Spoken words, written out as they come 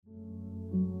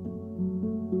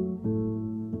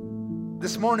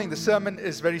This morning, the sermon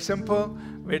is very simple.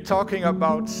 We're talking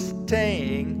about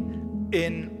staying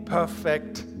in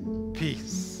perfect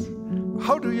peace.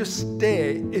 How do you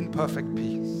stay in perfect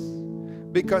peace?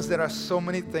 Because there are so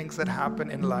many things that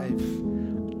happen in life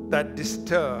that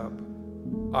disturb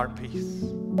our peace.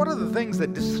 What are the things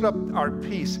that disrupt our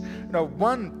peace?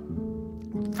 One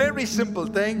very simple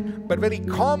thing, but very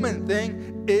common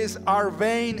thing is our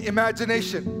vain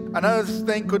imagination. Another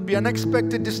thing could be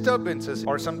unexpected disturbances,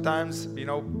 or sometimes,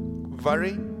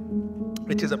 worry,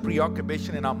 which is a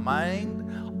preoccupation in our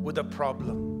mind with a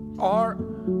problem. Or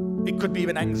it could be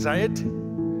even anxiety.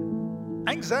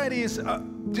 Anxiety is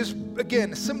just,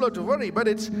 again, similar to worry,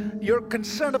 but you're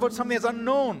concerned about something that's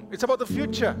unknown. It's about the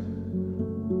future.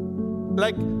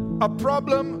 Like a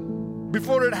problem,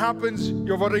 before it happens,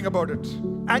 you're worrying about it.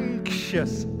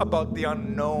 Anxious about the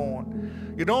unknown.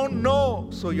 You don't know,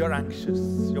 so you're anxious.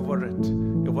 You're worried.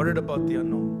 You're worried about the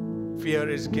unknown. Fear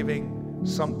is giving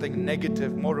something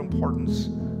negative more importance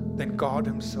than God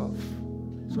Himself.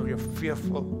 So you're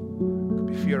fearful. It could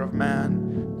be fear of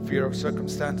man, fear of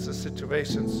circumstances,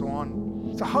 situations, so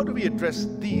on. So how do we address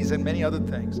these and many other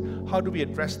things? How do we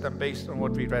address them based on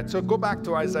what we read? So go back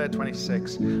to Isaiah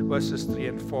 26, verses 3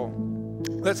 and 4.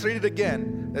 Let's read it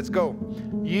again. Let's go.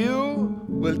 You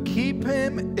will keep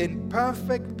him in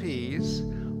perfect peace,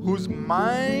 whose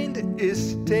mind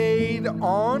is stayed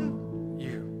on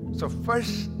you. So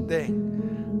first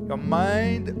thing, your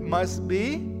mind must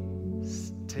be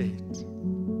stayed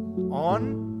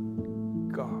on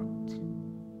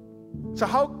God. So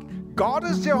how? God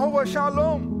is Jehovah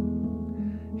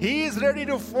Shalom. He is ready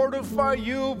to fortify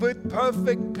you with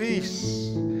perfect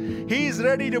peace. He is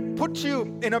ready to put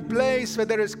you in a place where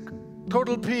there is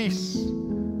total peace.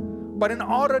 But in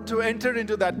order to enter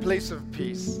into that place of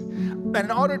peace, and in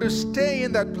order to stay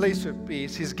in that place of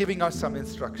peace, He's giving us some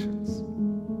instructions.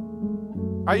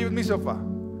 Are you with me so far?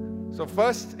 So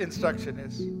first instruction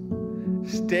is,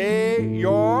 stay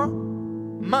your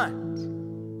mind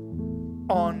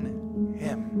on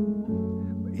Him.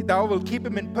 Thou will keep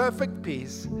him in perfect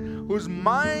peace, whose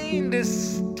mind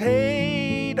is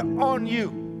stayed on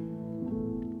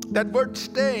you. That word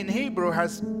stay in Hebrew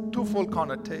has twofold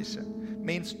connotation. It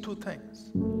means two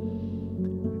things.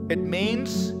 It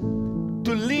means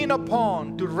to lean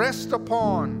upon, to rest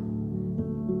upon.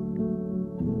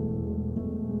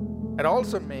 It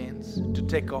also means to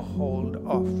take a hold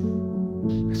of.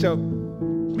 So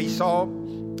we saw,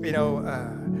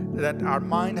 that our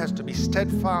mind has to be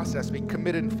steadfast, has to be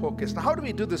committed and focused. Now, how do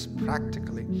we do this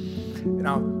practically?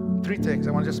 Three things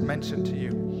I want to just mention to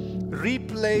you.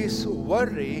 Replace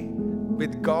worry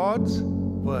with God's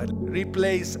word.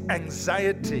 Replace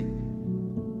anxiety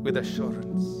with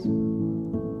assurance.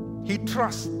 He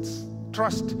trusts.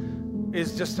 Trust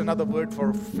is just another word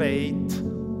for faith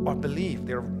or belief.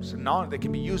 They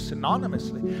can be used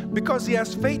synonymously because he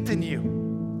has faith in you.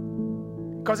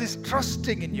 Because he's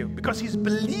trusting in you, because he's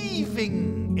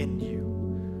believing in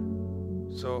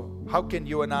you. So how can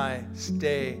you and I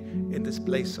stay in this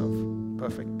place of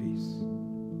perfect peace?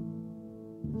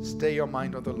 Stay your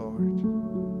mind on the Lord.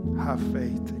 Have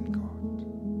faith in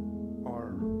God.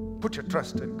 Or put your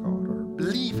trust in God. Or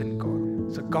believe in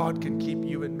God. So God can keep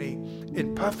you and me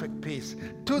in perfect peace.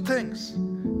 Two things.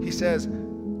 He says,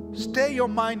 stay your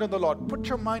mind on the Lord. Put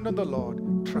your mind on the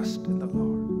Lord. Trust in the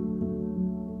Lord.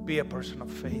 Be a person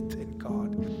of faith in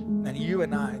God. And you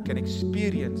and I can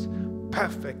experience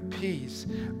perfect peace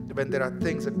when there are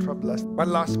things that trouble us. One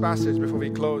last passage before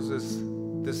we close is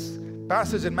this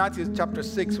passage in Matthew chapter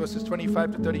 6, verses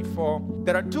 25 to 34.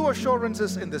 There are two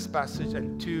assurances in this passage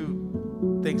and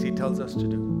two things he tells us to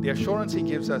do. The assurance he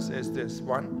gives us is this.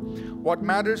 One, what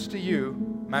matters to you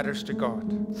matters to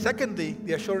God. Secondly,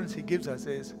 the assurance he gives us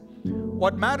is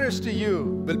what matters to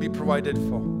you will be provided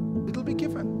for. It will be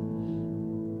given.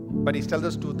 But he tells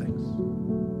us two things.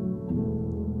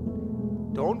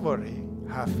 Don't worry,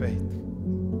 have faith.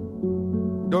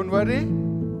 Don't worry,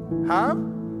 have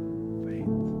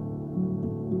faith.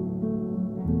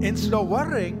 Instead of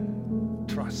worrying,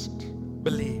 trust,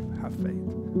 believe, have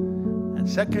faith. And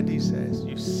second, he says,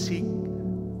 you seek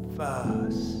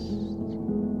first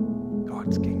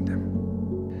God's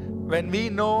kingdom. When we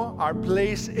know our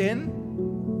place in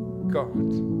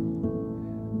God,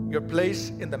 your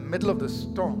place in the middle of the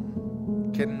storm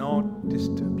cannot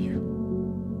disturb you.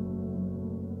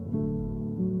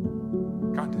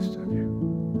 Can't disturb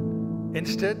you.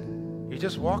 Instead, you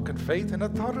just walk in faith and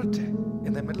authority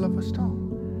in the middle of a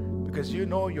storm because you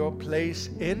know your place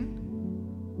in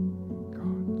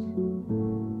God.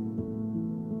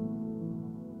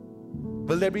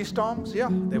 Will there be storms? Yeah,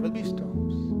 there will be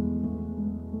storms.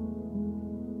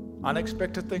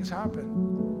 Unexpected things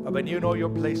happen. But when you know your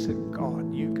place in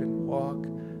God, you can walk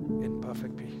in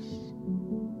perfect peace.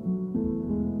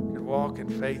 You can walk in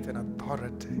faith and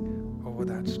authority over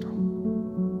that storm.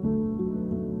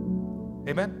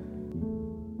 Amen?